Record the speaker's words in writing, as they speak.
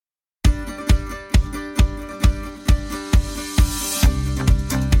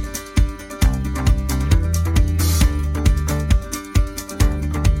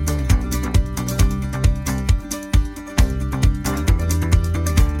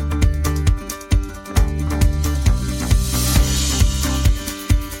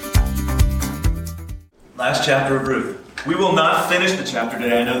last chapter of Ruth. We will not finish the chapter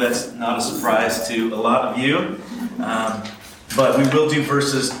today. I know that's not a surprise to a lot of you. But we will do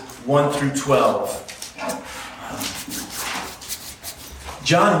verses 1 through 12.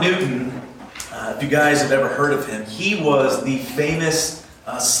 John Newton, if you guys have ever heard of him, he was the famous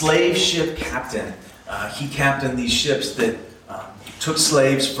slave ship captain. He captained these ships that took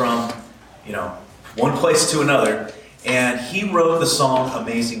slaves from, one place to another. And he wrote the song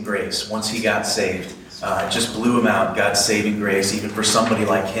Amazing Grace once he got saved. It just blew him out, God's saving grace, even for somebody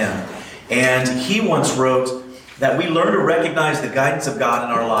like him. And he once wrote that we learn to recognize the guidance of God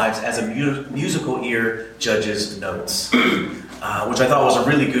in our lives as a musical ear judges notes, which I thought was a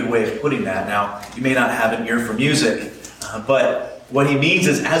really good way of putting that. Now, you may not have an ear for music, but what he means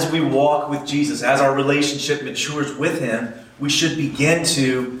is as we walk with Jesus, as our relationship matures with him, we should begin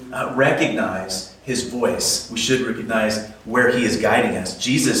to recognize his voice. We should recognize where he is guiding us.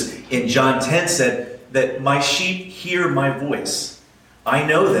 Jesus in John 10 said that my sheep hear my voice. I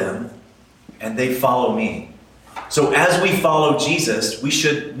know them and they follow me. So as we follow Jesus, we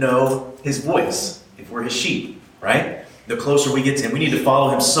should know his voice if we're his sheep, right? The closer we get to him, we need to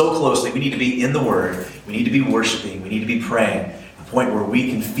follow him so closely. We need to be in the Word. We need to be worshiping. We need to be praying to the point where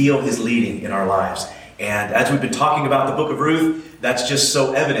we can feel his leading in our lives. And as we've been talking about the book of Ruth, that's just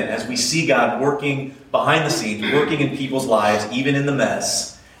so evident as we see God working behind the scenes, working in people's lives, even in the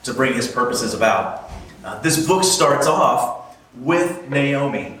mess, to bring his purposes about. This book starts off with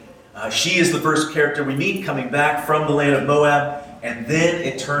Naomi. She is the first character we meet coming back from the land of Moab, and then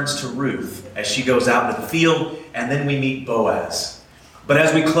it turns to Ruth as she goes out into the field, and then we meet Boaz. But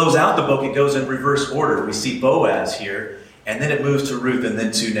as we close out the book, it goes in reverse order. We see Boaz here, and then it moves to Ruth, and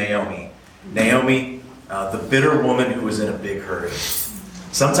then to Naomi. Naomi, the bitter woman who was in a big hurry.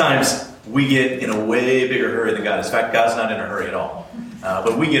 Sometimes we get in a way bigger hurry than God is. In fact, God's not in a hurry at all.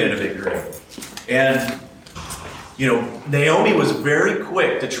 But we get in a big hurry. And, Naomi was very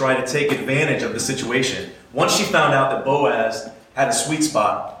quick to try to take advantage of the situation. Once she found out that Boaz had a sweet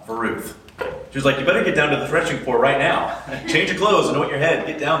spot for Ruth, she was like, you better get down to the threshing floor right now. Change your clothes, anoint your head,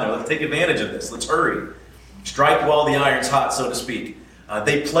 get down there. Let's take advantage of this. Let's hurry. Strike while the iron's hot, so to speak.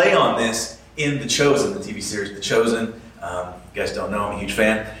 They play on this in The Chosen, the TV series The Chosen. You guys don't know, I'm a huge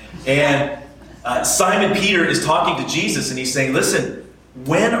fan. And Simon Peter is talking to Jesus and he's saying, listen,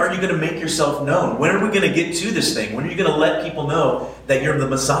 when are you going to make yourself known? When are we going to get to this thing? When are you going to let people know that you're the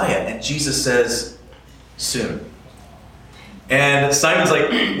Messiah? And Jesus says, soon. And Simon's like,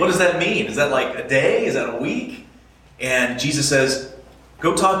 what does that mean? Is that like a day? Is that a week? And Jesus says,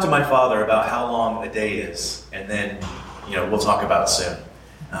 go talk to my Father about how long a day is. And then, we'll talk about it soon.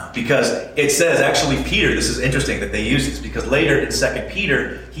 Because it says, actually, Peter, this is interesting that they use this, because later in 2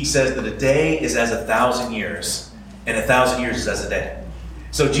 Peter, he says that a day is as 1,000 years, and 1,000 years is as a day.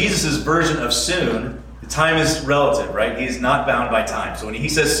 So Jesus' version of soon, the time is relative, right? He is not bound by time. So when he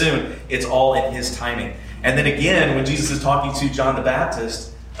says soon, it's all in his timing. And then again, when Jesus is talking to John the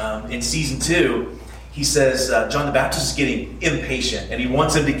Baptist in season 2, he says John the Baptist is getting impatient, and he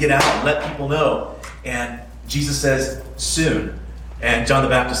wants him to get out and let people know. And Jesus says, soon. And John the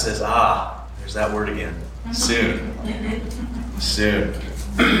Baptist says, there's that word again. Soon. Soon.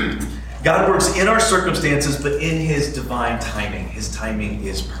 God works in our circumstances, but in his divine timing. His timing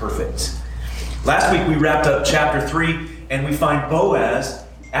is perfect. Last week we wrapped up chapter 3, and we find Boaz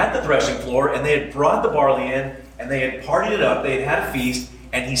at the threshing floor, and they had brought the barley in, and they had partied it up, they had had a feast,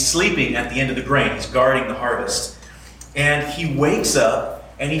 and he's sleeping at the end of the grain. He's guarding the harvest. And he wakes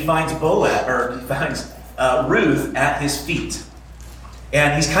up, and he finds Ruth at his feet.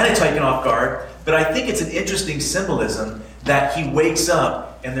 And he's kind of taken off guard, but I think it's an interesting symbolism that he wakes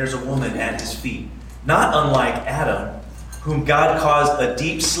up and there's a woman at his feet. Not unlike Adam, whom God caused a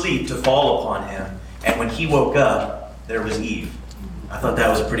deep sleep to fall upon him, and when he woke up, there was Eve. I thought that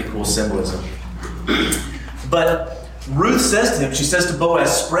was a pretty cool symbolism. But Ruth says to him, she says to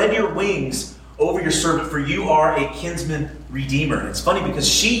Boaz, spread your wings over your servant, for you are a kinsman redeemer. And it's funny because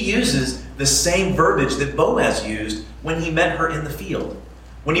she uses the same verbiage that Boaz used when he met her in the field.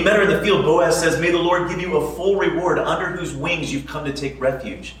 When he met her in the field, Boaz says, may the Lord give you a full reward under whose wings you've come to take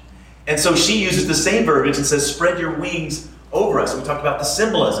refuge. And so she uses the same verbiage and says, spread your wings over us. And we talked about the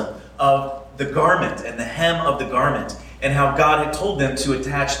symbolism of the garment and the hem of the garment, and how God had told them to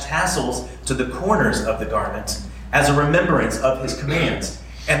attach tassels to the corners of the garment as a remembrance of his commands.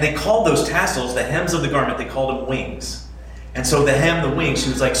 And they called those tassels, the hems of the garment, they called them wings. And so the hem, the wings, she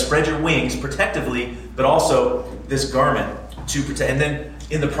was like, spread your wings protectively, but also this garment to protect. And then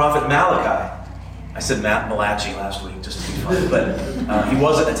in the prophet Malachi, I said Malachi last week just to be funny, but he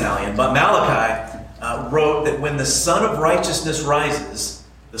wasn't Italian. But Malachi wrote that when the Son of Righteousness rises,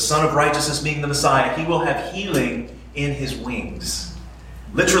 the Son of Righteousness being the Messiah, he will have healing in his wings.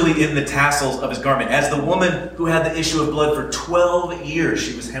 Literally in the tassels of his garment. As the woman who had the issue of blood for 12 years,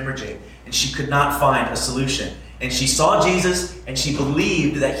 she was hemorrhaging, and she could not find a solution. And she saw Jesus, and she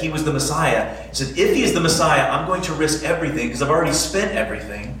believed that he was the Messiah. She said, if he is the Messiah, I'm going to risk everything, because I've already spent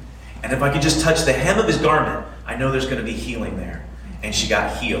everything. And if I could just touch the hem of his garment, I know there's going to be healing there. And she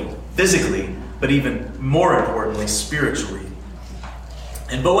got healed, physically, but even more importantly, spiritually.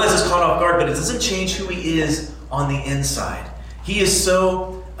 And Boaz is caught off guard, but it doesn't change who he is on the inside. He is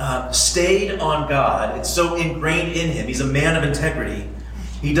so stayed on God. It's so ingrained in him. He's a man of integrity.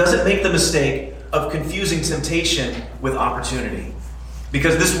 He doesn't make the mistake of confusing temptation with opportunity.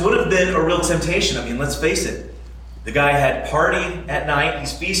 Because this would have been a real temptation. I mean, let's face it. The guy had party at night.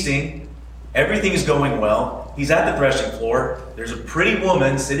 He's feasting. Everything is going well. He's at the threshing floor. There's a pretty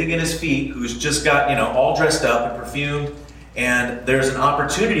woman sitting at his feet who's just got, all dressed up and perfumed. And there's an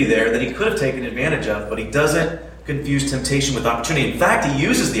opportunity there that he could have taken advantage of, but he doesn't confuse temptation with opportunity. In fact, he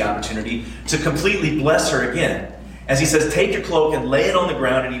uses the opportunity to completely bless her again. As he says, take your cloak and lay it on the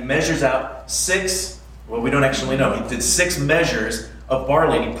ground, and he measures out we don't actually know. He did 6 measures of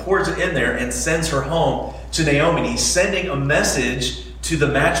barley, and he pours it in there and sends her home to Naomi. And he's sending a message to the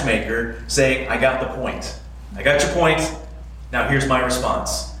matchmaker saying, I got the point. I got your point. Now here's my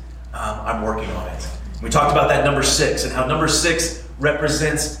response. I'm working on it. We talked about that number 6 and how number 6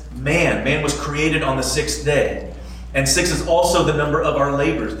 represents man. Man was created on the 6th day. And 6 is also the number of our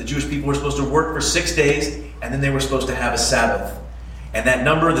labors. The Jewish people were supposed to work for 6 days, and then they were supposed to have a Sabbath. And that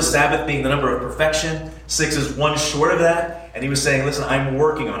number, the Sabbath being the number of perfection, 6 is one short of that. And he was saying, listen, I'm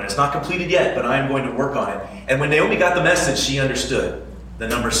working on it. It's not completed yet, but I'm going to work on it. And when Naomi got the message, she understood the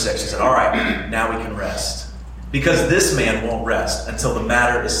number 6. She said, all right, now we can rest. Because this man won't rest until the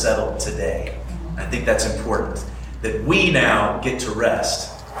matter is settled today. I think that's important, that we now get to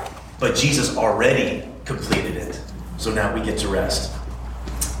rest. But Jesus already completed it. So now we get to rest.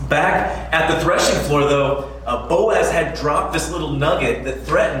 Back at the threshing floor, though, Boaz had dropped this little nugget that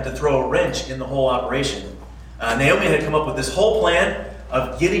threatened to throw a wrench in the whole operation. Naomi had come up with this whole plan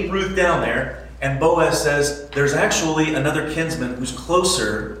of getting Ruth down there, and Boaz says, there's actually another kinsman who's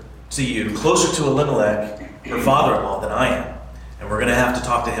closer to you, closer to Elimelech, her father-in-law, than I am. And we're going to have to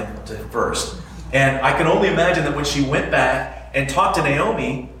talk to him first. And I can only imagine that when she went back and talked to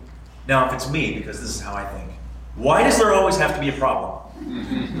Naomi, now if it's me, because this is how I think, why does there always have to be a problem?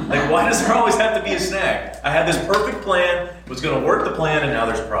 Why does there always have to be a snag? I had this perfect plan, was going to work the plan, and now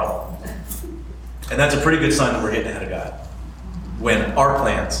there's a problem. And that's a pretty good sign that we're getting ahead of God, when our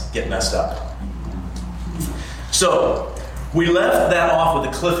plans get messed up. So, we left that off with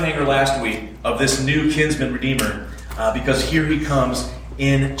a cliffhanger last week of this new kinsman redeemer, because here he comes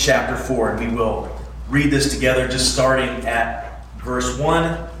in chapter 4, and we will read this together, just starting at verse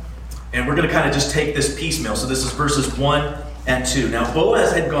 1. And we're going to kind of just take this piecemeal. So this is verses 1 and 2. Now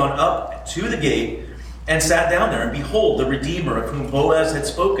Boaz had gone up to the gate and sat down there, and behold, the Redeemer of whom Boaz had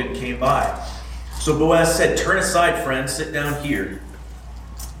spoken came by. So Boaz said, turn aside, friend, sit down here.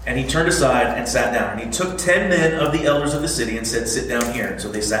 And he turned aside and sat down. And he took 10 men of the elders of the city and said, sit down here. And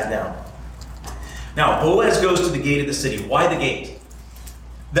so they sat down. Now Boaz goes to the gate of the city. Why the gate?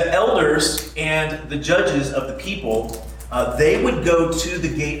 The elders and the judges of the people, they would go to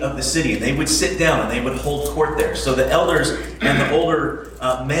the gate of the city, and they would sit down and they would hold court there. So the elders and the older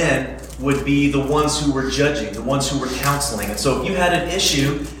men would be the ones who were judging, the ones who were counseling. And so if you had an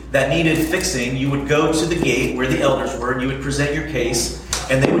issue that needed fixing, you would go to the gate where the elders were, and you would present your case,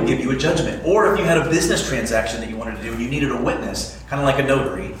 and they would give you a judgment. Or if you had a business transaction that you wanted to do and you needed a witness, kind of like a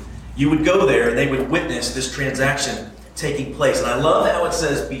notary, you would go there and they would witness this transaction taking place. And I love how it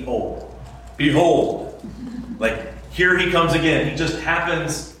says, behold. Behold. Here he comes again. He just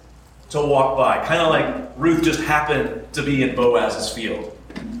happens to walk by. Kind of like Ruth just happened to be in Boaz's field.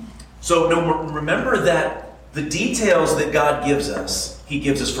 So remember that the details that God gives us, he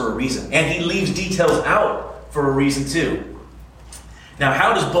gives us for a reason. And he leaves details out for a reason too. Now,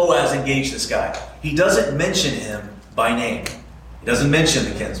 how does Boaz engage this guy? He doesn't mention him by name. He doesn't mention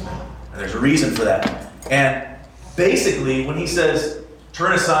the kinsman. And there's a reason for that. And basically, when he says,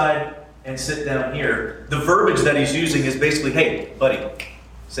 turn aside and sit down here, the verbiage that he's using is basically, hey, buddy,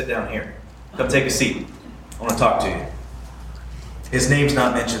 sit down here. Come take a seat. I want to talk to you. His name's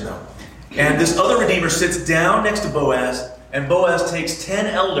not mentioned, though. And this other redeemer sits down next to Boaz, and Boaz takes 10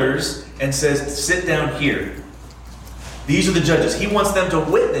 elders and says, sit down here. These are the judges. He wants them to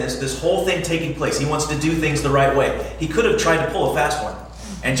witness this whole thing taking place. He wants to do things the right way. He could have tried to pull a fast one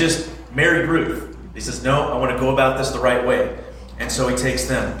and just marry Ruth. He says, no, I want to go about this the right way. And so he takes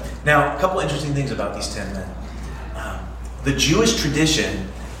them. Now, a couple interesting things about these 10 men. The Jewish tradition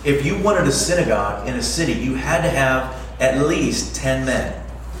If you wanted a synagogue in a city, you had to have at least 10 men.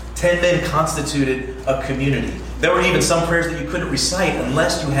 10 men constituted a community. There were even some prayers that you couldn't recite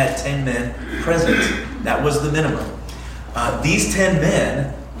unless you had 10 men present. That was the minimum. These 10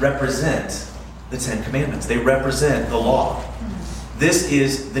 men represent the 10 commandments. They represent the law. This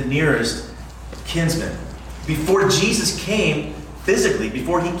is the nearest kinsman. Before Jesus came physically,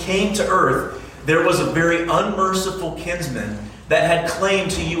 before he came to earth, there was a very unmerciful kinsman that had claim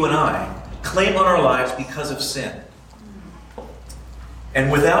to you and I, claim on our lives because of sin.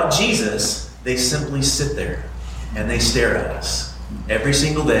 And without Jesus, they simply sit there and they stare at us every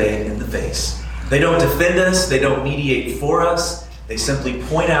single day in the face. They don't defend us, they don't mediate for us, they simply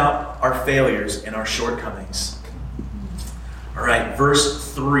point out our failures and our shortcomings. All right,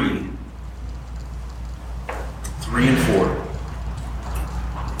 verse 3 and 4.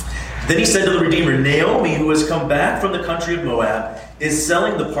 Then he said to the Redeemer, Naomi, who has come back from the country of Moab, is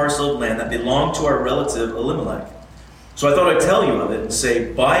selling the parcel of land that belonged to our relative Elimelech. So I thought I'd tell you of it and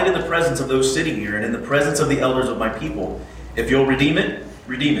say, buy it in the presence of those sitting here and in the presence of the elders of my people. If you'll redeem it,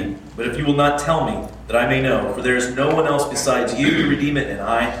 redeem it. But if you will not tell me, that I may know, for there is no one else besides you to redeem it, and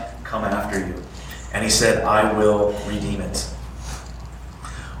I come after you. And he said, I will redeem it.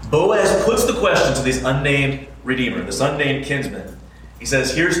 Boaz puts the question to this unnamed redeemer, this unnamed kinsman. He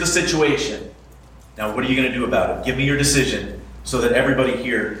says, here's the situation. Now, what are you going to do about it? Give me your decision so that everybody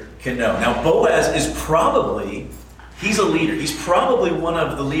here can know. Now, Boaz is probably, he's a leader. He's probably one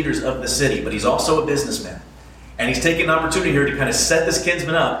of the leaders of the city, but he's also a businessman. And he's taking an opportunity here to kind of set this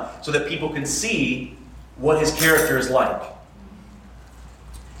kinsman up so that people can see what his character is like.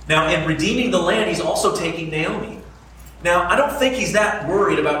 Now, in redeeming the land, he's also taking Naomi. Now, I don't think he's that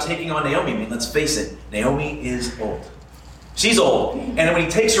worried about taking on Naomi. I mean, let's face it, Naomi is old. She's old. And when he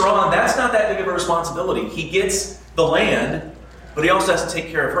takes her on, that's not that big of a responsibility. He gets the land, but he also has to take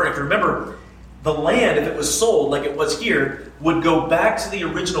care of her. If you remember, the land, if it was sold like it was here, would go back to the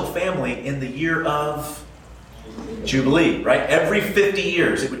original family in the year of Jubilee, right? Every 50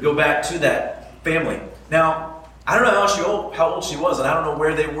 years, it would go back to that family. Now, I don't know how old she was, and I don't know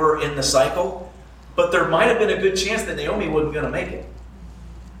where they were in the cycle, but there might have been a good chance that Naomi wasn't going to make it,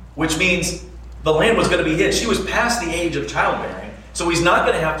 which means the land was going to be his. She was past the age of childbearing, so he's not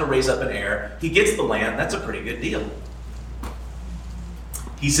going to have to raise up an heir. He gets the land. That's a pretty good deal.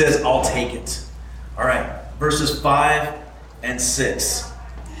 He says, I'll take it. All right, verses 5 and 6.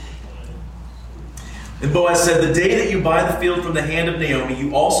 And Boaz said, the day that you buy the field from the hand of Naomi,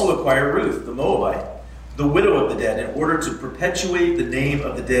 you also acquire Ruth, the Moabite, the widow of the dead, in order to perpetuate the name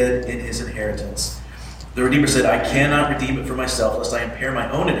of the dead in his inheritance. The Redeemer said, I cannot redeem it for myself, lest I impair my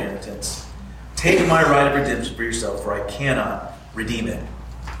own inheritance. Take my right of redemption for yourself, for I cannot redeem it.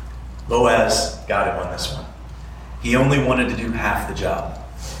 Boaz got him on this one. He only wanted to do half the job.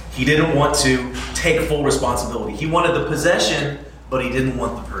 He didn't want to take full responsibility. He wanted the possession, but he didn't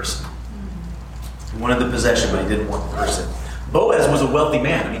want the person. He wanted the possession, but he didn't want the person. Boaz was a wealthy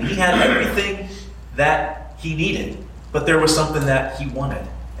man. I mean, he had everything that he needed, but there was something that he wanted,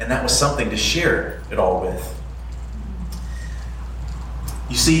 and that was something to share it all with.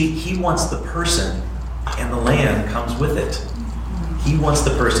 You see, he wants the person, and the land comes with it. He wants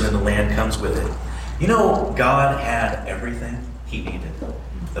the person, and the land comes with it. You know, God had everything he needed.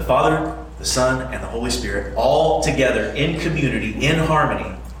 The Father, the Son, and the Holy Spirit, all together in community, in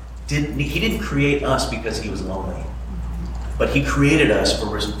harmony. He didn't create us because he was lonely, but he created us for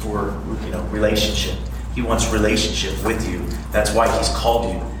relationship. He wants relationship with you. That's why he's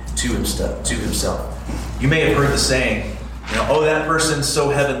called you to himself. You may have heard the saying, oh, that person's so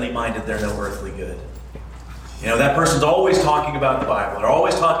heavenly minded, they're no earthly good. That person's always talking about the Bible. They're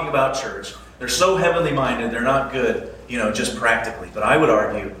always talking about church. They're so heavenly minded, they're not good, just practically. But I would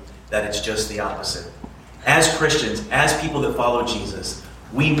argue that it's just the opposite. As Christians, as people that follow Jesus,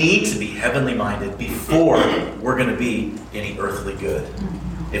 we need to be heavenly minded before we're going to be any earthly good.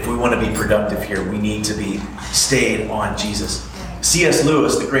 If we want to be productive here, we need to be stayed on Jesus. C.S.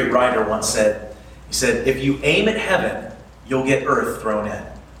 Lewis, the great writer, once said, he said, if you aim at heaven, you'll get earth thrown in.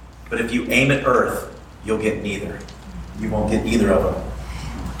 But if you aim at earth, you'll get neither. You won't get either of them.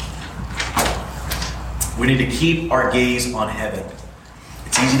 We need to keep our gaze on heaven.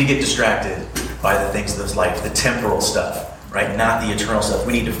 It's easy to get distracted by the things of this life, the temporal stuff. Right? Not the eternal stuff.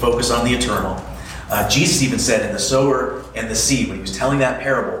 We need to focus on the eternal. Jesus even said in the sower and the seed, when he was telling that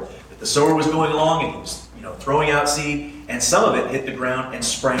parable, that the sower was going along and he was throwing out seed, and some of it hit the ground and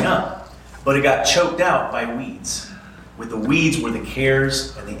sprang up. But it got choked out by weeds. With the weeds were the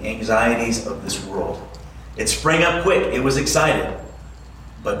cares and the anxieties of this world. It sprang up quick. It was excited.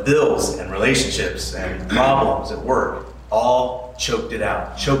 But bills and relationships and problems at work all choked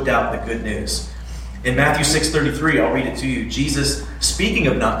out the good news. In Matthew 6:33, I'll read it to you. Jesus, speaking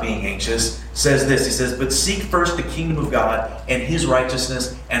of not being anxious, says this. He says, "But seek first the kingdom of God and his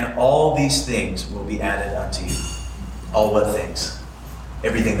righteousness, and all these things will be added unto you." All what things?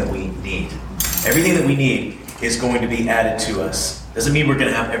 Everything that we need. Everything that we need is going to be added to us. Doesn't mean we're going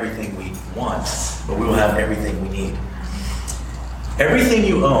to have everything we want, but we will have everything we need. Everything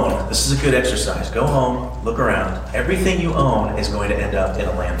you own, this is a good exercise. Go home, look around. Everything you own is going to end up in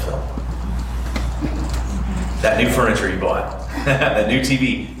a landfill. That new furniture you bought, that new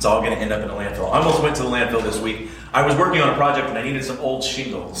TV, it's all going to end up in a landfill. I almost went to the landfill this week. I was working on a project and I needed some old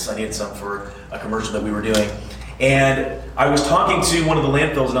shingles. I needed some for a commercial that we were doing. And I was talking to one of the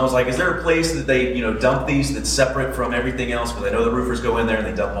landfills and I was like, is there a place that they, dump these that's separate from everything else? Because I know the roofers go in there and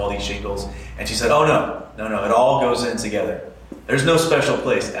they dump all these shingles. And she said, oh no, it all goes in together. There's no special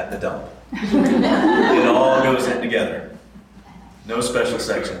place at the dump. It all goes in together. No special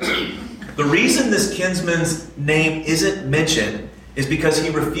sections. The reason this kinsman's name isn't mentioned is because he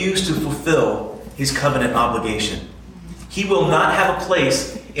refused to fulfill his covenant obligation. He will not have a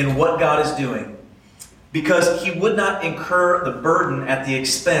place in what God is doing because he would not incur the burden at the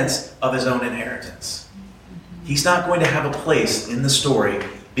expense of his own inheritance. He's not going to have a place in the story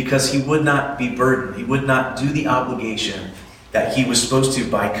because he would not be burdened. He would not do the obligation that he was supposed to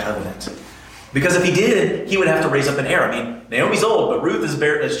by covenant. Because if he did, he would have to raise up an heir. I mean, Naomi's old, but Ruth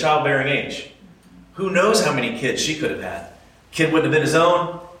is childbearing age. Who knows how many kids she could have had? Kid wouldn't have been his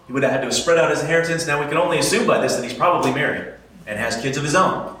own. He would have had to spread out his inheritance. Now we can only assume by this that he's probably married and has kids of his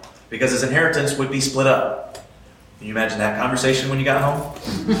own, because his inheritance would be split up. Can you imagine that conversation when you got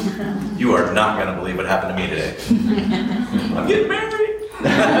home? You are not going to believe what happened to me today. I'm getting married.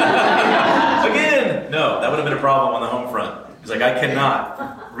 Again. No, that would have been a problem on the home front. He's like, I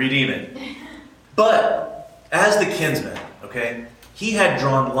cannot redeem it. But as the kinsman, okay, he had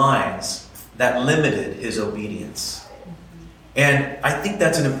drawn lines that limited his obedience. And I think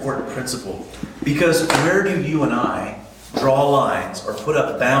that's an important principle, because where do you and I draw lines or put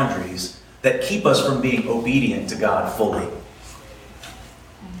up boundaries that keep us from being obedient to God fully?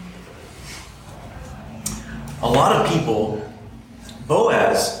 A lot of people,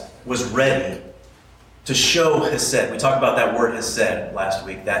 Boaz was ready to show Hesed. We talked about that word Hesed last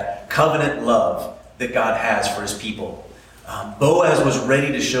week, that covenant love that God has for his people. Boaz was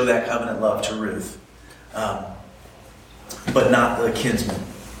ready to show that covenant love to Ruth, but not the kinsman.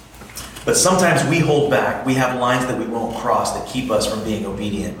 But sometimes we hold back. We have lines that we won't cross that keep us from being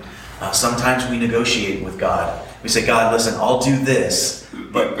obedient. Sometimes we negotiate with God. We say, God, listen, I'll do this,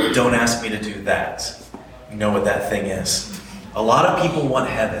 but don't ask me to do that. You know what that thing is. A lot of people want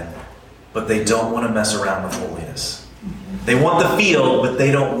heaven, but they don't want to mess around with holiness. They want the field, but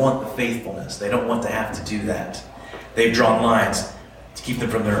they don't want the faithfulness. They don't want to have to do that. They've drawn lines to keep them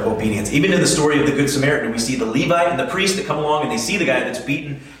from their obedience. Even in the story of the Good Samaritan, we see the Levite and the priest that come along and they see the guy that's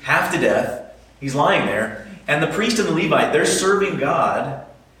beaten half to death. He's lying there. And the priest and the Levite, they're serving God,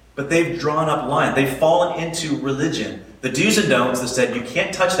 but they've drawn up lines. They've fallen into religion. The do's and don'ts that said, you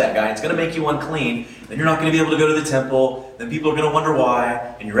can't touch that guy. It's going to make you unclean. Then you're not going to be able to go to the temple. Then people are going to wonder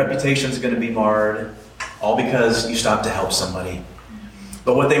why. And your reputation is going to be marred. All because you stopped to help somebody.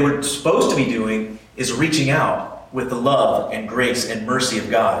 But what they were supposed to be doing is reaching out with the love and grace and mercy of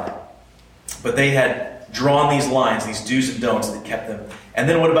God. But they had drawn these lines, these do's and don'ts that kept them. And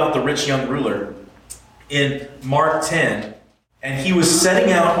then what about the rich young ruler? In Mark 10, and he was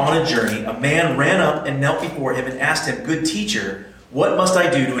setting out on a journey. A man ran up and knelt before him and asked him, Good teacher, what must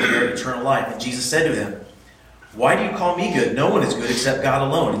I do to inherit eternal life? And Jesus said to him, Why do you call me good? No one is good except God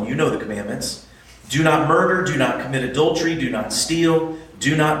alone, and you know the commandments. Do not murder, do not commit adultery, do not steal,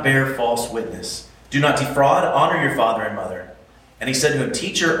 do not bear false witness. Do not defraud, honor your father and mother. And he said to him,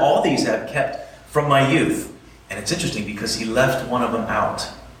 Teacher, all these I have kept from my youth. And it's interesting because he left one of them out.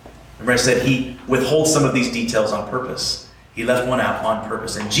 Remember I said he withholds some of these details on purpose. He left one out on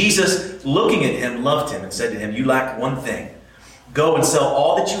purpose. And Jesus, looking at him, loved him and said to him, You lack one thing. Go and sell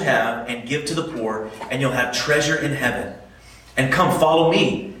all that you have and give to the poor, and you'll have treasure in heaven. And come, follow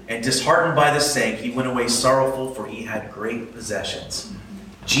me. And disheartened by this saying, he went away sorrowful, for he had great possessions.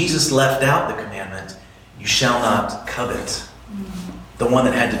 Jesus left out the commandment, You shall not covet. The one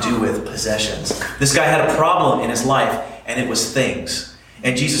that had to do with possessions. This guy had a problem in his life, and it was things.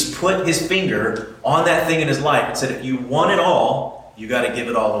 And Jesus put his finger on that thing in his life and said, if you want it all, you got to give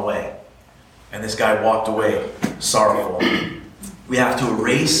it all away. And this guy walked away sorrowful. We have to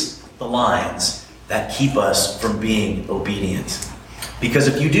erase the lines that keep us from being obedient. Because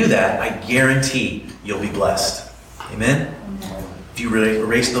if you do that, I guarantee you'll be blessed. Amen? If you really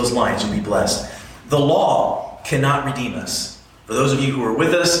erase those lines, you'll be blessed. The law cannot redeem us. For those of you who were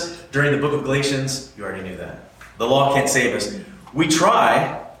with us during the book of Galatians, you already knew that. The law can't save us. We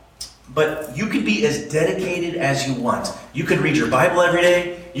try, but you could be as dedicated as you want. You could read your Bible every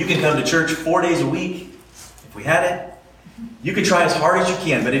day. You can come to church 4 days a week, if we had it. You can try as hard as you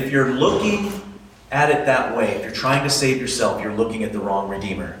can, but if you're looking at it that way, if you're trying to save yourself, you're looking at the wrong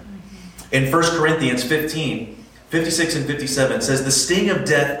Redeemer. In 1 Corinthians 15, 56 and 57 says, the sting of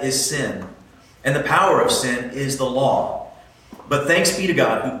death is sin, and the power of sin is the law. But thanks be to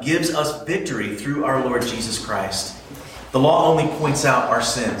God who gives us victory through our Lord Jesus Christ. The law only points out our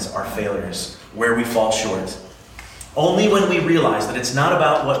sins, our failures, where we fall short. Only when we realize that it's not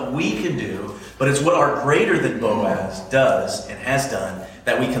about what we can do, but it's what our greater than Boaz does and has done,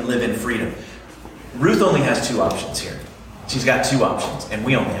 that we can live in freedom. Ruth only has two options here. She's got two options, and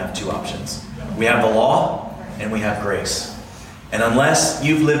we only have two options. We have the law, and we have grace. And unless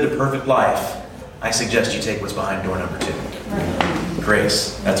you've lived a perfect life, I suggest you take what's behind door number 2.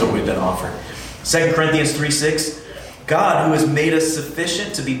 Grace. That's what we've been offered. 2 Corinthians 3:6. God, who has made us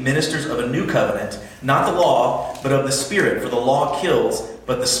sufficient to be ministers of a new covenant, not the law, but of the Spirit. For the law kills,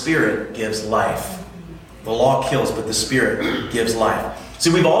 but the Spirit gives life. The law kills, but the Spirit gives life.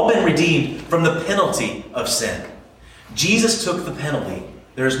 See, we've all been redeemed from the penalty of sin. Jesus took the penalty.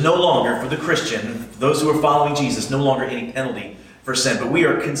 There is no longer, for the Christian, for those who are following Jesus, no longer any penalty for sin. But we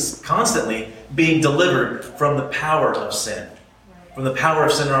are constantly being delivered from the power of sin. From the power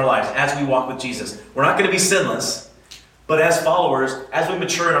of sin in our lives as we walk with Jesus. We're not going to be sinless. But as followers, as we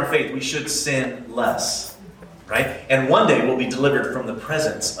mature in our faith, we should sin less, right? And one day we'll be delivered from the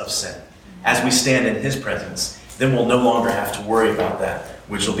presence of sin. As we stand in His presence, then we'll no longer have to worry about that,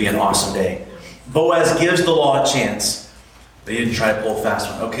 which will be an awesome day. Boaz gives the law a chance. They didn't try to pull a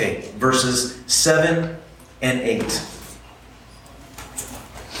fast one. Okay, verses 7 and 8.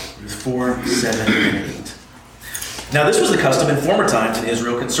 Ruth 4, 7, and 8. Now this was the custom in former times in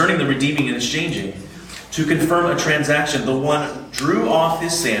Israel concerning the redeeming and exchanging. To confirm a transaction, the one drew off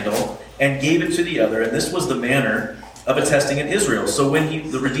his sandal and gave it to the other, and this was the manner of attesting in Israel. So when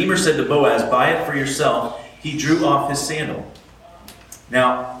the Redeemer said to Boaz, buy it for yourself, he drew off his sandal.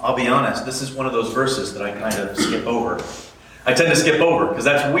 Now, I'll be honest, this is one of those verses that I kind of skip over. I tend to skip over because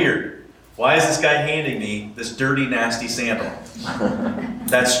that's weird. Why is this guy handing me this dirty, nasty sandal?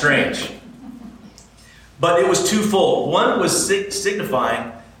 That's strange. But it was twofold. One was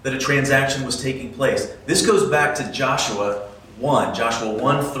signifying that a transaction was taking place. This goes back to Joshua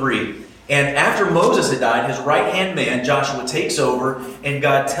 1:3. And after Moses had died, his right-hand man, Joshua, takes over, and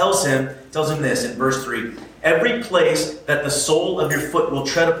God tells him this in verse 3. Every place that the sole of your foot will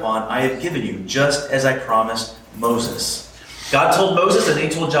tread upon, I have given you, just as I promised Moses. God told Moses, and he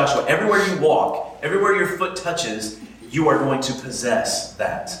told Joshua, everywhere you walk, everywhere your foot touches, you are going to possess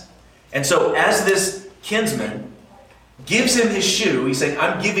that. And so as this kinsman gives him his shoe, he's saying,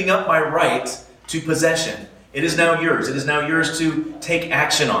 I'm giving up my right to possession. It is now yours. It is now yours to take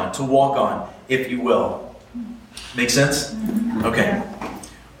action on, to walk on, if you will. Make sense? Okay.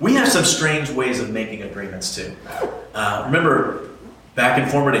 We have some strange ways of making agreements too. Remember, back in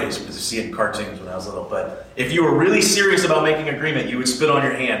former days, because you see it in cartoons when I was little, but if you were really serious about making an agreement, you would spit on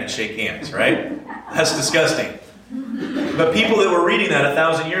your hand and shake hands, right? That's disgusting. But people that were reading that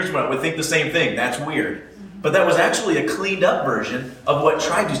 1,000 years ago would think the same thing. That's weird. But that was actually a cleaned up version of what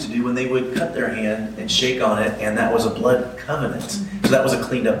tribes used to do when they would cut their hand and shake on it, and that was a blood covenant. So that was a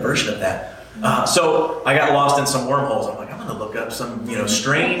cleaned up version of that. So I got lost in some wormholes. I'm like, I'm going to look up some,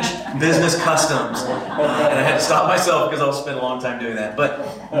 strange business customs. And I had to stop myself because I'll spend a long time doing that. But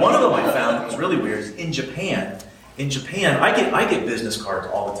one of them I found that was really weird is in Japan. In Japan, I get business cards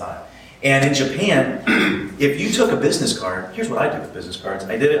all the time. And in Japan, if you took a business card, here's what I do with business cards.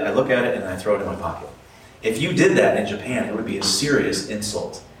 I did it, I look at it, and I throw it in my pocket. If you did that in Japan, it would be a serious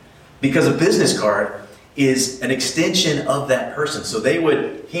insult. Because a business card is an extension of that person. So they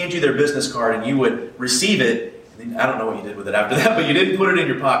would hand you their business card and you would receive it. I don't know what you did with it after that, but you didn't put it in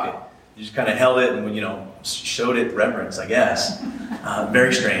your pocket. You just kind of held it and, showed it reverence, I guess.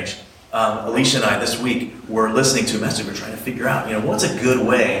 Very strange. Alicia and I this week were listening to a message. We're trying to figure out, what's a good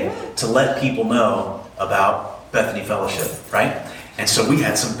way to let people know about Bethany Fellowship, right? And so we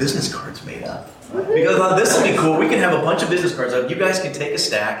had some business cards made up. Because I thought this would be cool. We can have a bunch of business cards up. You guys can take a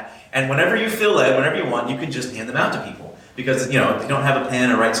stack, and whenever you feel led, whenever you want, you can just hand them out to people. Because, if you don't have a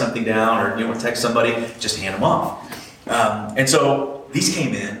pen or write something down or you want to text somebody, just hand them off. And so these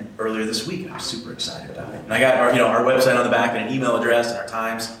came in earlier this week. I was super excited about it. And I got our website on the back and an email address and our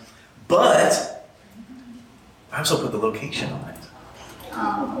times. But I also put the location on it.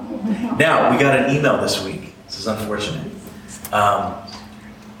 Now, we got an email this week. This is unfortunate.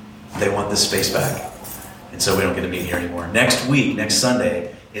 They want this space back. And so we don't get to meet here anymore. Next week, next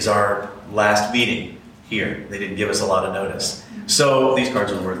Sunday, is our last meeting here. They didn't give us a lot of notice. So these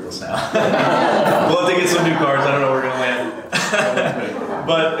cards are worthless now. We'll have to get some new cards. I don't know where we're going to land.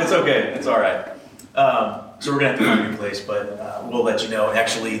 But it's okay. It's all right. So we're going to have to find a new place, but we'll let you know.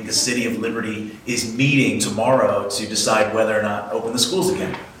 Actually, the City of Liberty is meeting tomorrow to decide whether or not open the schools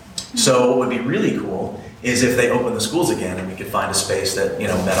again. So what would be really cool is if they open the schools again and we could find a space that,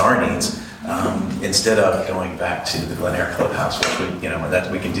 met our needs, instead of going back to the Glen Air Clubhouse, which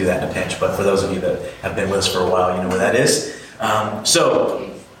that we can do that in a pinch. But for those of you that have been with us for a while, you know where that is. So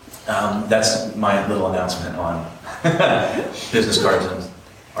that's my little announcement on business cards and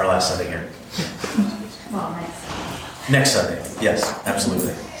our last Sunday here. Well, nice. Next Sunday, yes,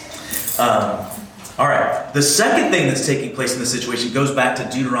 absolutely. All right, the second thing that's taking place in this situation goes back to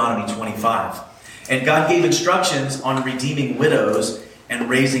Deuteronomy 25. And God gave instructions on redeeming widows and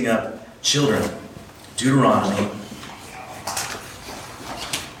raising up children. Deuteronomy. See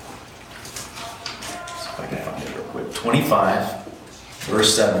if I can find it real quick. 25,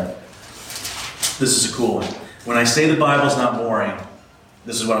 verse 7. This is a cool one. When I say the Bible's not boring,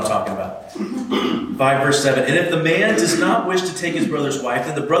 this is what I'm talking about. 5 verse 7. And if the man does not wish to take his brother's wife,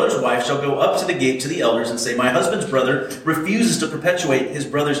 then the brother's wife shall go up to the gate to the elders and say, my husband's brother refuses to perpetuate his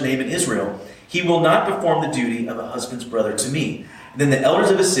brother's name in Israel. He will not perform the duty of a husband's brother to me. Then the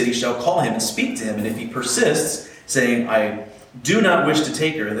elders of his city shall call him and speak to him. And if he persists, saying, I do not wish to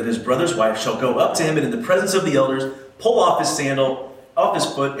take her, then his brother's wife shall go up to him and in the presence of the elders pull off his sandal off his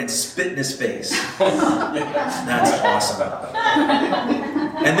foot and spit in his face. That's awesome.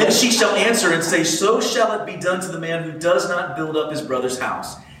 And then she shall answer and say, so shall it be done to the man who does not build up his brother's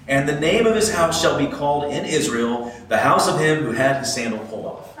house. And the name of his house shall be called in Israel, the house of him who had his sandal pulled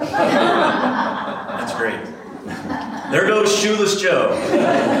off. That's great. There goes Shoeless Joe,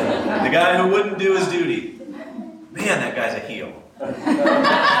 the guy who wouldn't do his duty. Man, that guy's a heel.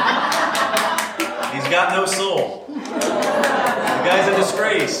 He's got no soul. The guy's a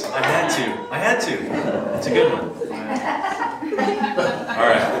disgrace. I had to. That's a good one. All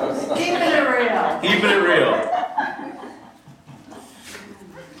right. Keeping it real. Keeping it real.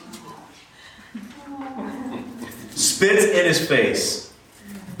 Spits in his face.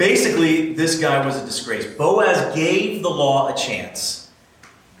 Basically, this guy was a disgrace. Boaz gave the law a chance.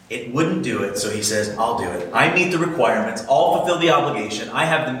 It wouldn't do it, so he says, I'll do it. I meet the requirements. I'll fulfill the obligation. I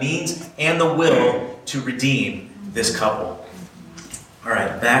have the means and the will to redeem this couple. All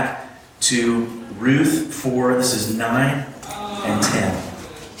right, back to Ruth 4. This is 9 and 10.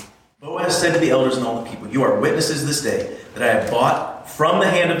 Boaz said to the elders and all the people, you are witnesses this day that I have bought from the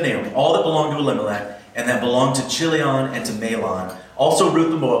hand of Naomi all that belonged to Elimelech and that belonged to Chilion and to Mahlon. Also Ruth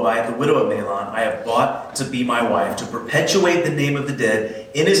the Moabite, the widow of Mahlon, I have bought to be my wife, to perpetuate the name of the dead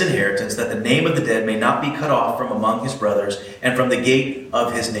in his inheritance, that the name of the dead may not be cut off from among his brothers and from the gate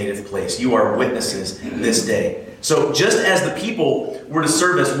of his native place. You are witnesses this day. So just as the people were to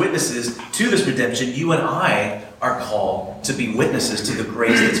serve as witnesses to this redemption, you and I are called to be witnesses to the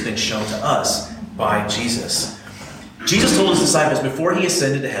grace that's been shown to us by Jesus. Jesus told his disciples before he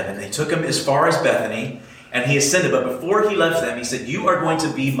ascended to heaven, they took him as far as Bethany, and he ascended, but before he left them, he said, you are going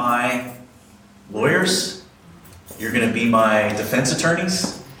to be my lawyers? You're going to be my defense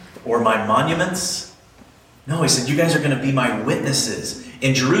attorneys? Or my monuments? No, he said, you guys are going to be my witnesses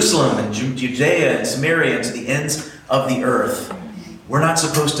in Jerusalem and Judea and Samaria and to the ends of the earth. We're not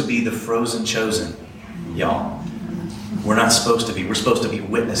supposed to be the frozen chosen, y'all. We're not supposed to be. We're supposed to be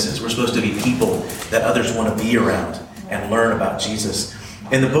witnesses. We're supposed to be people that others want to be around and learn about Jesus.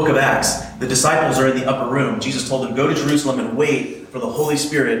 In the book of Acts, the disciples are in the upper room. Jesus told them, go to Jerusalem and wait for the Holy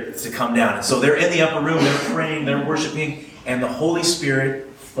Spirit to come down. And so they're in the upper room, they're praying, they're worshiping, and the Holy Spirit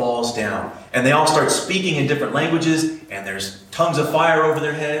falls down. And they all start speaking in different languages, and there's tongues of fire over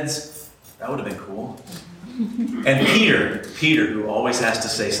their heads. That would have been cool. And Peter, who always has to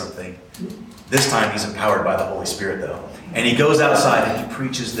say something, this time he's empowered by the Holy Spirit, though. And he goes outside and he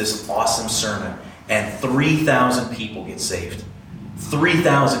preaches this awesome sermon, and 3,000 people get saved.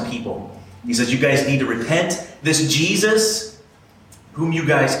 3,000 people. He says, you guys need to repent. This Jesus, whom you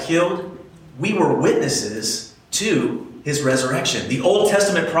guys killed, we were witnesses to his resurrection. The Old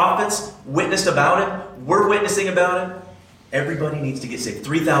Testament prophets witnessed about it. We're witnessing about it. Everybody needs to get saved.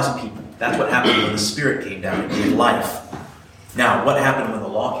 3,000 people. That's what happened when the Spirit came down and gave life. Now, what happened when the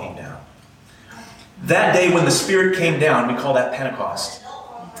law came down? That day when the Spirit came down, we call that Pentecost.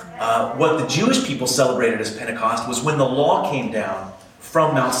 What the Jewish people celebrated as Pentecost was when the law came down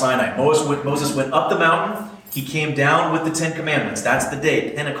from Mount Sinai. Moses went up the mountain. He came down with the 10 Commandments. That's the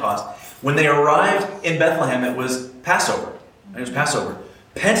day, Pentecost. When they arrived in Bethlehem, it was Passover.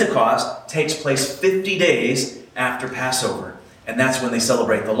 Pentecost takes place 50 days after Passover, and that's when they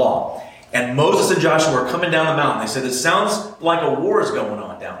celebrate the law. And Moses and Joshua are coming down the mountain. They said, it sounds like a war is going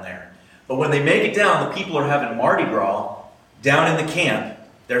on down there. But when they make it down, the people are having Mardi Gras down in the camp.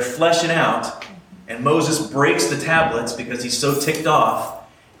 They're fleshing out, and Moses breaks the tablets because he's so ticked off,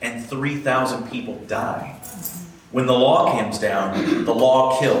 and 3,000 people die. When the law comes down, the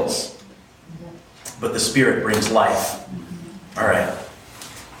law kills, but the Spirit brings life. All right,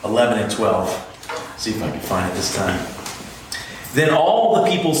 11 and 12. See if I can find it this time. Then all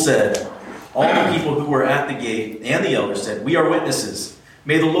the people said, all the people who were at the gate and the elders said, we are witnesses.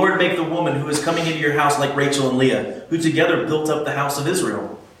 May the Lord make the woman who is coming into your house like Rachel and Leah, who together built up the house of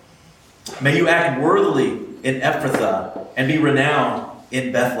Israel. May you act worthily in Ephrathah and be renowned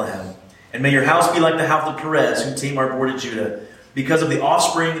in Bethlehem. And may your house be like the house of Perez, whom Tamar bore to Judah, because of the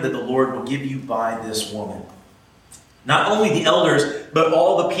offspring that the Lord will give you by this woman. Not only the elders, but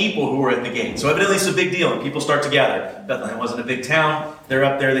all the people who were at the gate. So evidently it's a big deal, and people start to gather. Bethlehem wasn't a big town. They're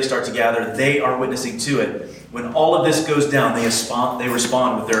up there. They start to gather. They are witnessing to it. When all of this goes down, they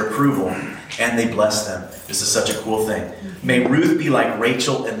respond with their approval, and they bless them. This is such a cool thing. May Ruth be like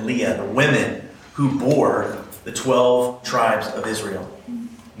Rachel and Leah, the women who bore the 12 tribes of Israel.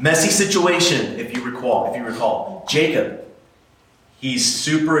 Messy situation, if you recall. Jacob, he's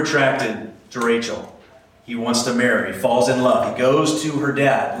super attracted to Rachel. He wants to marry. He falls in love. He goes to her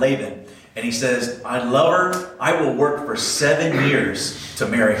dad, Laban, and he says, I love her. I will work for 7 years to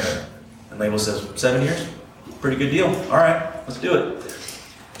marry her. And Laban says, 7 years? Pretty good deal. All right, let's do it.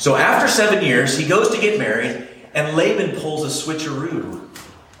 So after 7 years, he goes to get married, and Laban pulls a switcheroo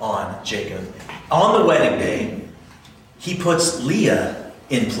on Jacob. On the wedding day, he puts Leah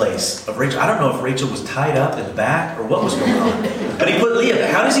in place of Rachel. I don't know if Rachel was tied up in the back or what was going on, but he put Leah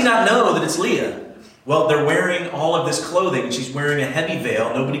back. How does he not know that it's Leah? Well, they're wearing all of this clothing, and she's wearing a heavy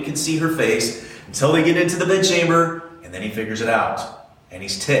veil. Nobody can see her face until they get into the bedchamber, and then he figures it out. And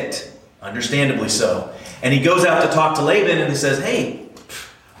he's ticked, understandably so. And he goes out to talk to Laban, and he says, hey,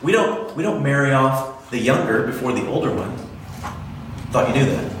 we don't marry off the younger before the older one. Thought you knew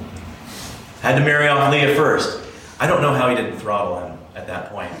that. Had to marry off Leah first. I don't know how he didn't throttle him at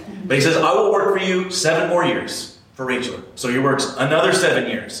that point. But he says, I will work for you 7 more years for Rachel. So he works another 7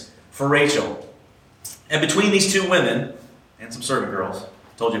 years for Rachel. And between these 2 women, and some servant girls,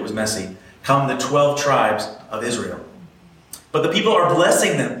 told you it was messy, come the 12 tribes of Israel. But the people are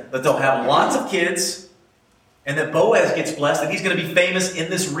blessing them, that they'll have lots of kids, and that Boaz gets blessed, that he's going to be famous in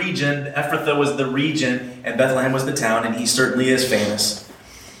this region. Ephrathah was the region, and Bethlehem was the town, and he certainly is famous.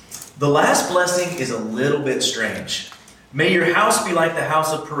 The last blessing is a little bit strange. May your house be like the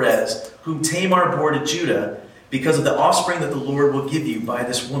house of Perez, whom Tamar bore to Judah, because of the offspring that the Lord will give you by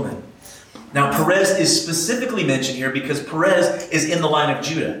this woman. Now, Perez is specifically mentioned here because Perez is in the line of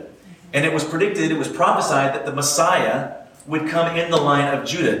Judah. And it was prophesied that the Messiah would come in the line of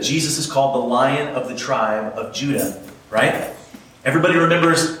Judah. Jesus is called the Lion of the tribe of Judah, right? Everybody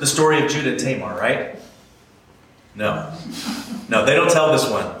remembers the story of Judah and Tamar, right? No. No, they don't tell this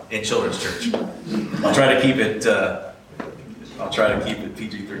one in children's church. I'll try to keep it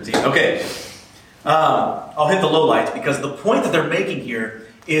PG-13. Okay. I'll hit the lowlights because the point that they're making here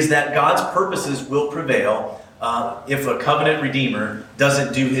is that God's purposes will prevail. If a covenant redeemer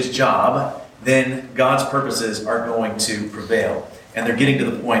doesn't do his job, then God's purposes are going to prevail. And they're getting to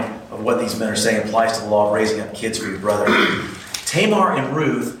the point of what these men are saying applies to the law of raising up kids for your brother. Tamar and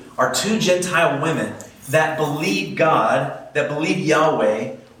Ruth are 2 Gentile women that believed God, that believed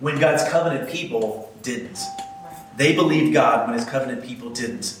Yahweh when God's covenant people didn't. They believed God when his covenant people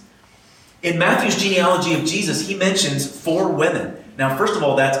didn't. In Matthew's genealogy of Jesus, he mentions 4 women. Now, first of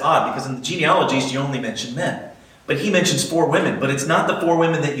all, that's odd because in the genealogies, you only mention men. But he mentions 4 women. But it's not the 4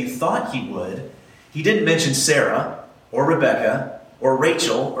 women that you thought he would. He didn't mention Sarah or Rebecca or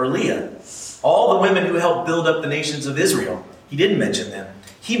Rachel or Leah. All the women who helped build up the nations of Israel. He didn't mention them.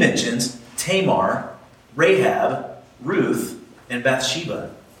 He mentions Tamar, Rahab, Ruth, and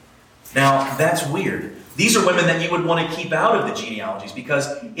Bathsheba. Now, that's weird. These are women that you would want to keep out of the genealogies because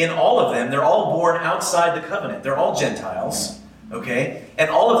in all of them, they're all born outside the covenant. They're all Gentiles. Okay? And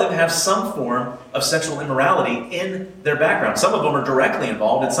all of them have some form of sexual immorality in their background. Some of them are directly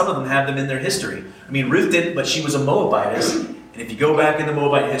involved, and some of them have them in their history. I mean, Ruth didn't, but she was a Moabitess. And if you go back into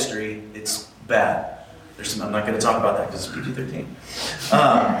Moabite history, it's bad. I'm not going to talk about that because it's PG-13.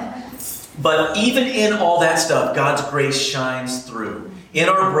 But even in all that stuff, God's grace shines through. In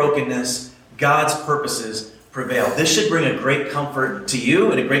our brokenness, God's purposes prevail. This should bring a great comfort to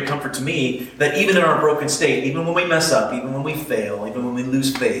you and a great comfort to me that even in our broken state, even when we mess up, even when we fail, even when we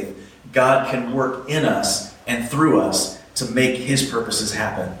lose faith, God can work in us and through us to make his purposes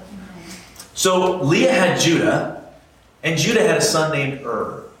happen. So Leah had Judah, and Judah had a son named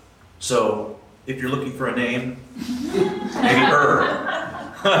So if you're looking for a name, maybe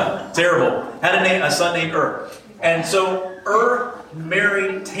Terrible. Had a son named And so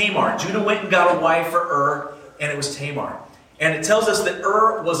married Tamar. Judah went and got a wife for and it was Tamar. And it tells us that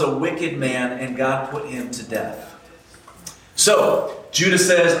was a wicked man, and God put him to death. So Judah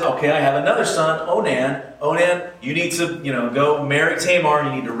says, okay, I have another son, Onan. Onan, you need to, go marry Tamar.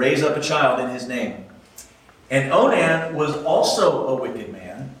 You need to raise up a child in his name. And Onan was also a wicked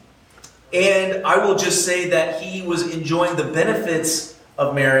man. And I will just say that he was enjoying the benefits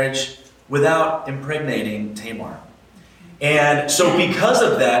of marriage without impregnating Tamar. And so because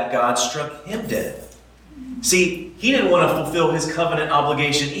of that, God struck him dead. See, he didn't want to fulfill his covenant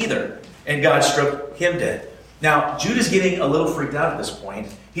obligation either, and God struck him dead. Now, Judah's getting a little freaked out at this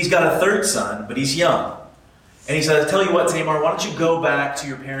point. He's got a third son, but he's young. And he says, tell you what, Tamar, why don't you go back to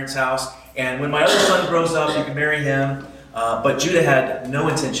your parents' house, and when my other son grows up, you can marry him. But Judah had no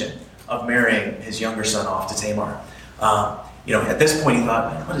intention of marrying his younger son off to Tamar. At this point he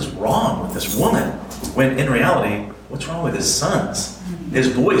thought, man, what is wrong with this woman? When in reality, what's wrong with his sons?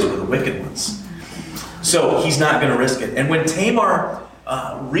 His boys were the wicked ones. So he's not going to risk it. And when Tamar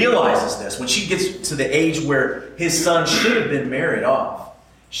realizes this, when she gets to the age where his son should have been married off,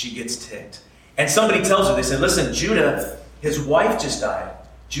 she gets ticked. And somebody tells her, they said, listen, Judah, his wife just died.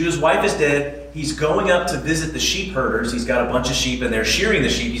 Judah's wife is dead. He's going up to visit the sheep herders. He's got a bunch of sheep and they're shearing the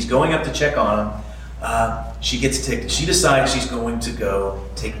sheep. He's going up to check on them. She gets ticked. She decides she's going to go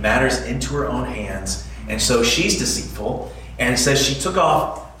take matters into her own hands. And so she's deceitful and says she took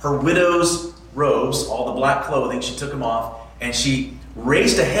off her widow's robes, all the black clothing, she took them off, and she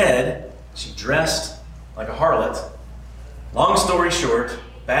raced ahead. She dressed like a harlot. Long story short,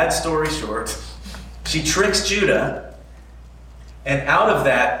 bad story short, she tricks Judah, and out of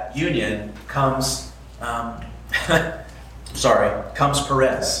that union comes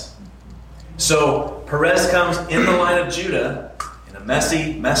Perez. So Perez comes in the line of Judah in a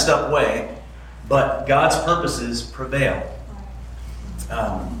messy, messed up way, but God's purposes prevail.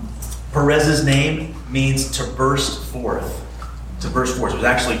 Perez's name means to burst forth. To burst forth. It was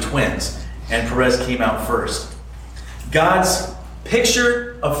actually twins, and Perez came out first. God's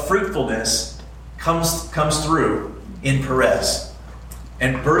picture of fruitfulness comes through in Perez,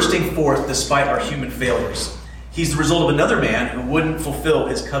 and bursting forth despite our human failures. He's the result of another man who wouldn't fulfill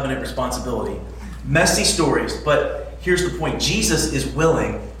his covenant responsibility. Messy stories, but here's the point. Jesus is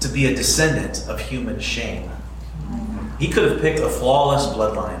willing to be a descendant of human shame. He could have picked a flawless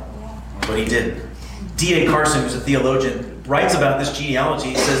bloodline, but he didn't. D.A. Carson, who's a theologian, writes about this genealogy.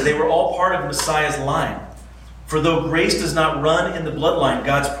 He says they were all part of Messiah's line. For though grace does not run in the bloodline,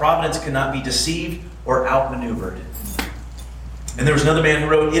 God's providence cannot be deceived or outmaneuvered. And there was another man who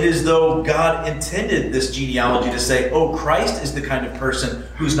wrote, it is though God intended this genealogy to say, oh, Christ is the kind of person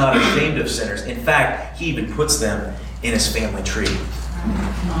who's not ashamed of sinners. In fact, he even puts them in his family tree.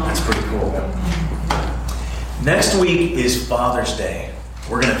 That's pretty cool. Next week is Father's Day.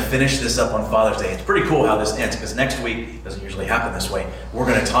 We're going to finish this up on Father's Day. It's pretty cool how this ends, because next week, it doesn't usually happen this way, we're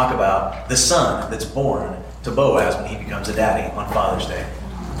going to talk about the son that's born to Boaz when he becomes a daddy on Father's Day.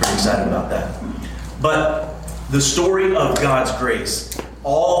 I'm pretty excited about that. But the story of God's grace,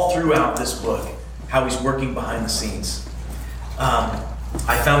 all throughout this book, how he's working behind the scenes.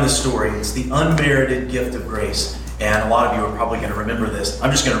 I found this story. It's the unmerited gift of grace. And a lot of you are probably going to remember this.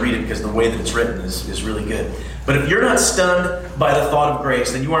 I'm just going to read it because the way that it's written is really good. But if you're not stunned by the thought of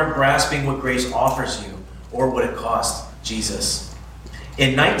grace, then you aren't grasping what grace offers you or what it cost Jesus.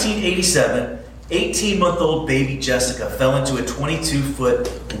 In 1987, 18-month-old baby Jessica fell into a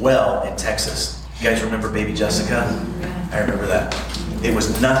 22-foot well in Texas. You guys remember baby Jessica? I remember that. It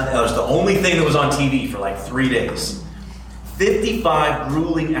was the only thing that was on TV for like 3 days. 55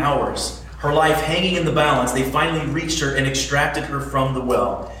 grueling hours. Her life hanging in the balance. They finally reached her and extracted her from the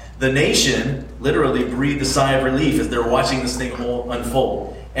well. The nation literally breathed a sigh of relief as they're watching this thing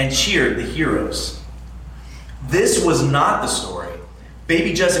unfold and cheered the heroes. This was not the story.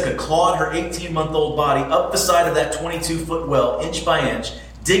 Baby Jessica clawed her 18-month-old body up the side of that 22-foot well, inch by inch,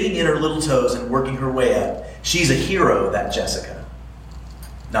 digging in her little toes and working her way up. She's a hero, that Jessica.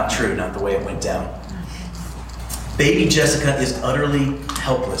 Not true, not the way it went down. Baby Jessica is utterly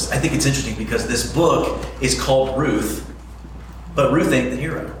helpless. I think it's interesting because this book is called Ruth, but Ruth ain't the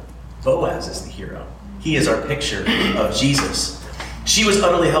hero. Boaz is the hero. He is our picture of Jesus. She was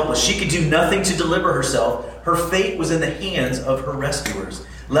utterly helpless. She could do nothing to deliver herself. Her fate was in the hands of her rescuers.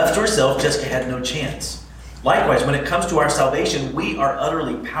 Left to herself, Jessica had no chance. Likewise, when it comes to our salvation, we are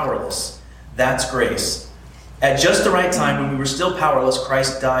utterly powerless. That's grace. At just the right time, when we were still powerless,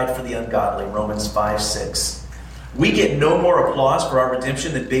 Christ died for the ungodly, Romans 5:6. We get no more applause for our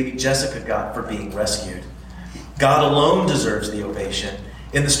redemption than baby Jessica got for being rescued. God alone deserves the ovation.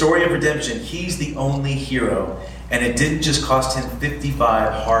 In the story of redemption, he's the only hero. And it didn't just cost him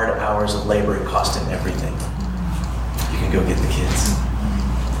 55 hard hours of labor, it cost him everything. You can go get the kids.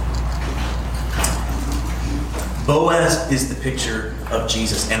 Boaz is the picture of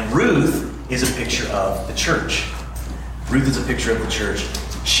Jesus, and Ruth is a picture of the church. Ruth is a picture of the church.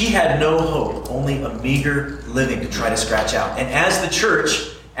 She had no hope, only a meager living to try to scratch out. And as the church,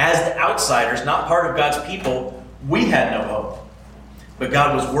 as the outsiders, not part of God's people, we had no hope. But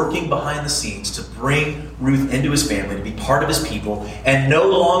God was working behind the scenes to bring Ruth into his family, to be part of his people. And no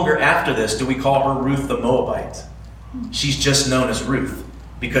longer after this do we call her Ruth the Moabite. She's just known as Ruth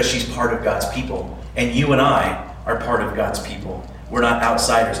because she's part of God's people. And you and I are part of God's people. We're not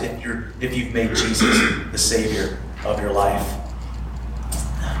outsiders if you've made Jesus the Savior of your life.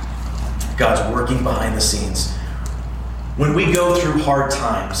 God's working behind the scenes. When we go through hard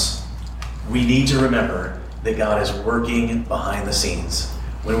times, we need to remember that God is working behind the scenes.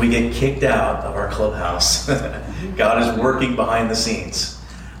 When we get kicked out of our clubhouse, God is working behind the scenes.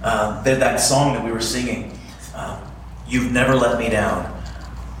 That song that we were singing, You've Never Let Me Down.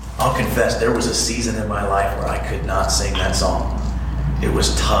 I'll confess, there was a season in my life where I could not sing that song. It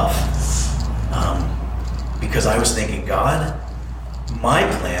was tough. Because I was thinking, God, my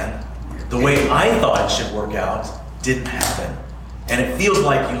plan, the way I thought it should work out, didn't happen. And it feels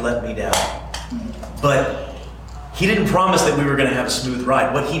like you let me down. But he didn't promise that we were going to have a smooth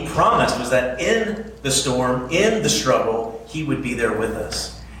ride. What he promised was that in the storm, in the struggle, he would be there with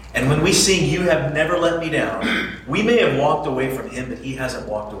us. And when we sing, You Have Never Let Me Down, we may have walked away from him, but he hasn't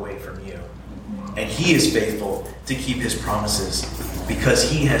walked away from you. And he is faithful to keep his promises because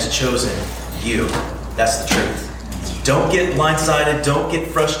he has chosen you. That's the truth. Don't get blindsided. Don't get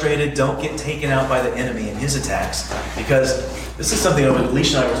frustrated. Don't get taken out by the enemy and his attacks, because this is something that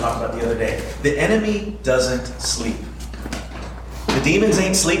Alicia and I were talking about the other day. The enemy doesn't sleep. The demons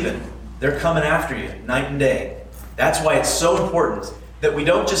ain't sleeping. They're coming after you night and day. That's why it's so important that we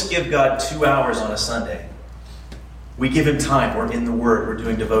don't just give God 2 hours on a Sunday. We give him time. We're in the Word. We're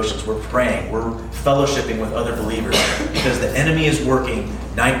doing devotions. We're praying. We're fellowshipping with other believers, because the enemy is working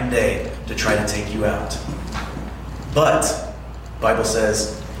night and day to try to take you out. But the Bible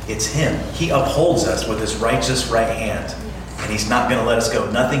says it's him. He upholds us with his righteous right hand. And he's not going to let us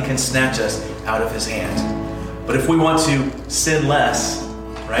go. Nothing can snatch us out of his hand. But if we want to sin less,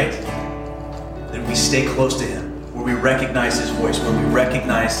 right, then we stay close to him, where we recognize his voice, where we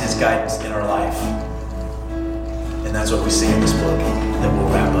recognize his guidance in our life. And that's what we see in this book that we'll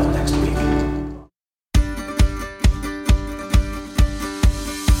wrap up next week.